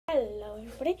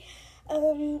everybody.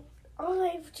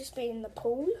 I've just been in the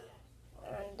pool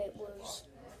and it was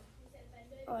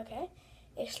okay.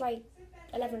 It's like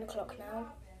 11 o'clock now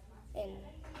in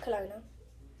Kelowna,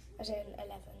 as in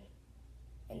 11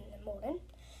 in the morning,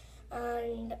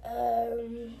 and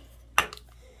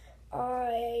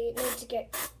I need to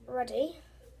get ready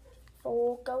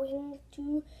for going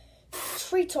to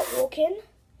treetop walking.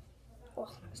 Oh,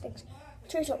 that stinks.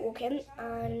 Treetop walking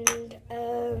and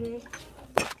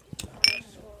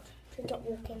treetop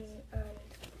walking and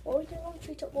what are we doing on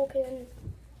treetop walking?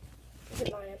 Zip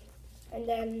lining. And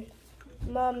then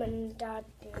Mum and Dad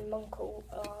and Uncle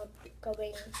are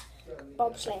going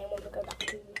bobsleighing when we go back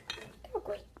to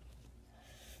Calgary.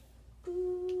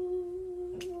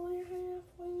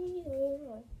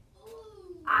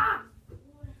 Ah!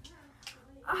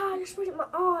 I just sprayed it in my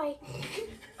eye.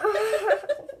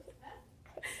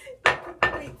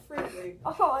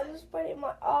 Oh, I just sprayed it in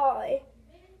my eye.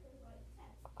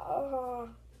 Oh.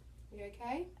 You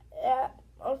okay? Yeah,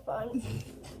 I'm fine.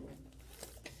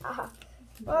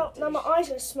 Well, now my eyes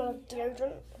are going to smell of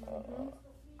deodorant.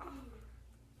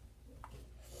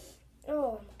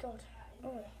 Oh my god.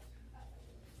 Oh.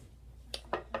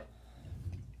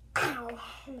 Ow,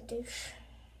 I'm a douche.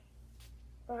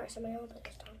 Right, so my elbow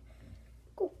this time.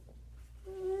 Cool.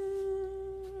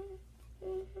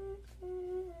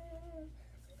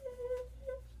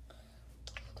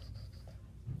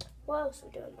 What else are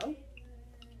we doing, Mum?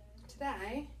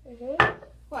 Today?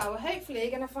 Well, we're hopefully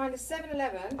going to find a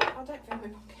 7-Eleven. I don't think we're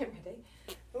not getting ready.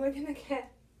 But we're going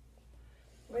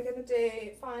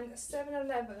to find a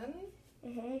 7-Eleven.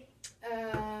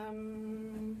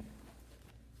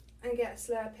 And get a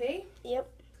Slurpee. Yep.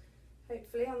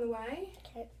 Hopefully on the way.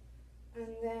 Okay.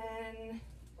 And then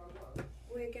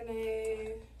we're going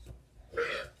to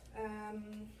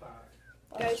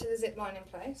go to the zip lining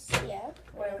place. Yeah.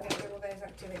 Where we're going to do all those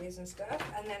activities and stuff.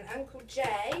 And then Uncle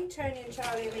Jay, Tony and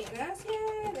Charlie are meeting us.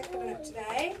 Yeah, they're coming up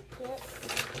today. Yep.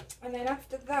 And then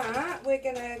after that, we're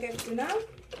going to go to dinner.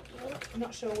 Yep. I'm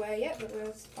not sure where yet, but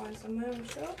we'll find somewhere, I'm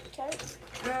sure. Okay.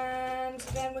 And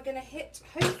then we're going to hit,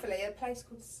 hopefully, a place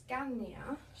called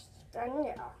Scania.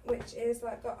 Scania. Which is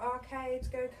like got arcades,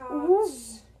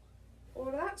 go-karts, all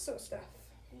of that sort of stuff.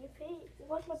 Yippee.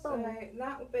 What's my So bum?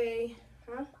 that would be,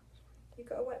 huh? You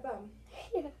got a wet bum?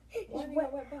 Yeah. Why have you got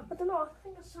a wet bum? I don't know, I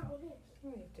think I sat on it.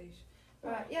 Oh, you douche.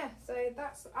 Right, yeah, so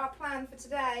that's our plan for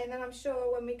today, and then I'm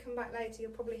sure when we come back later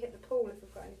you'll probably hit the pool if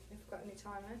we've got any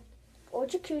time left. Or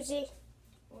jacuzzi.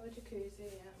 Or a jacuzzi,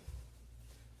 yeah.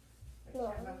 No.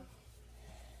 Whichever.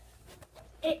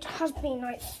 It has been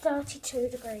like 32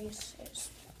 degrees. It's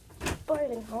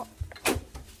boiling hot.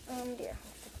 And yeah.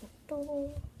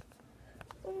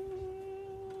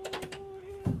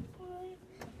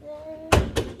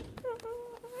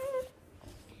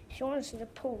 If you want to see the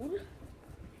pool,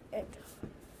 I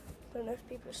don't know if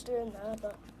people are still in there,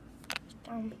 but it's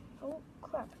down. Oh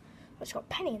crap! It's got a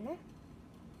penny in there.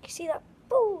 You see that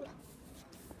pool?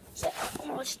 So,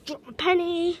 oh, I just dropped my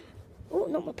penny. Oh,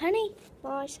 not my penny.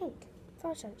 My cent.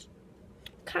 5 cents.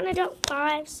 Canada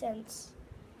 5 cents.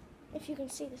 If you can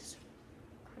see this,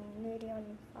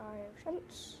 Canadian 5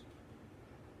 cents.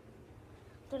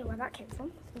 Don't know where that came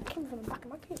from. It came from the back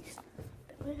of my case.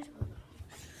 Bit weird.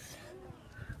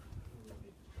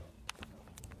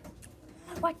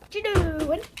 What you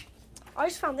doing? I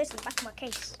just found this in the back of my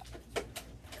case.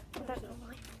 I don't know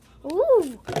why.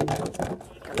 Ooh!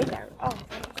 Go in there. Oh,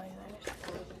 I'm not going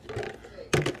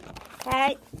there.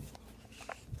 Okay.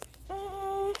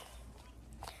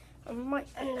 I might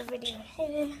end the video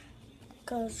here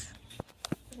because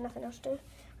there's nothing else to do.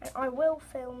 And I will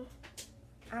film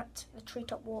at the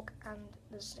treetop walk and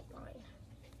the zip line.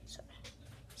 So,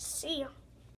 see ya.